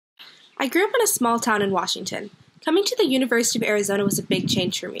I grew up in a small town in Washington. Coming to the University of Arizona was a big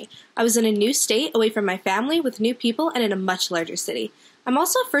change for me. I was in a new state, away from my family, with new people, and in a much larger city. I'm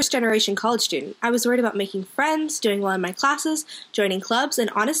also a first-generation college student. I was worried about making friends, doing well in my classes, joining clubs, and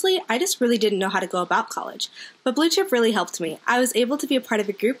honestly, I just really didn't know how to go about college. But Blue Chip really helped me. I was able to be a part of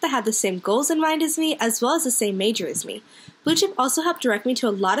a group that had the same goals in mind as me, as well as the same major as me. Blue Chip also helped direct me to a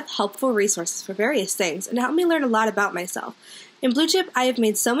lot of helpful resources for various things, and helped me learn a lot about myself. In Blue Chip, I have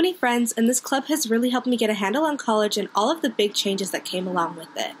made so many friends, and this club has really helped me get a handle on college and all of the big changes that came along with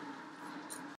it.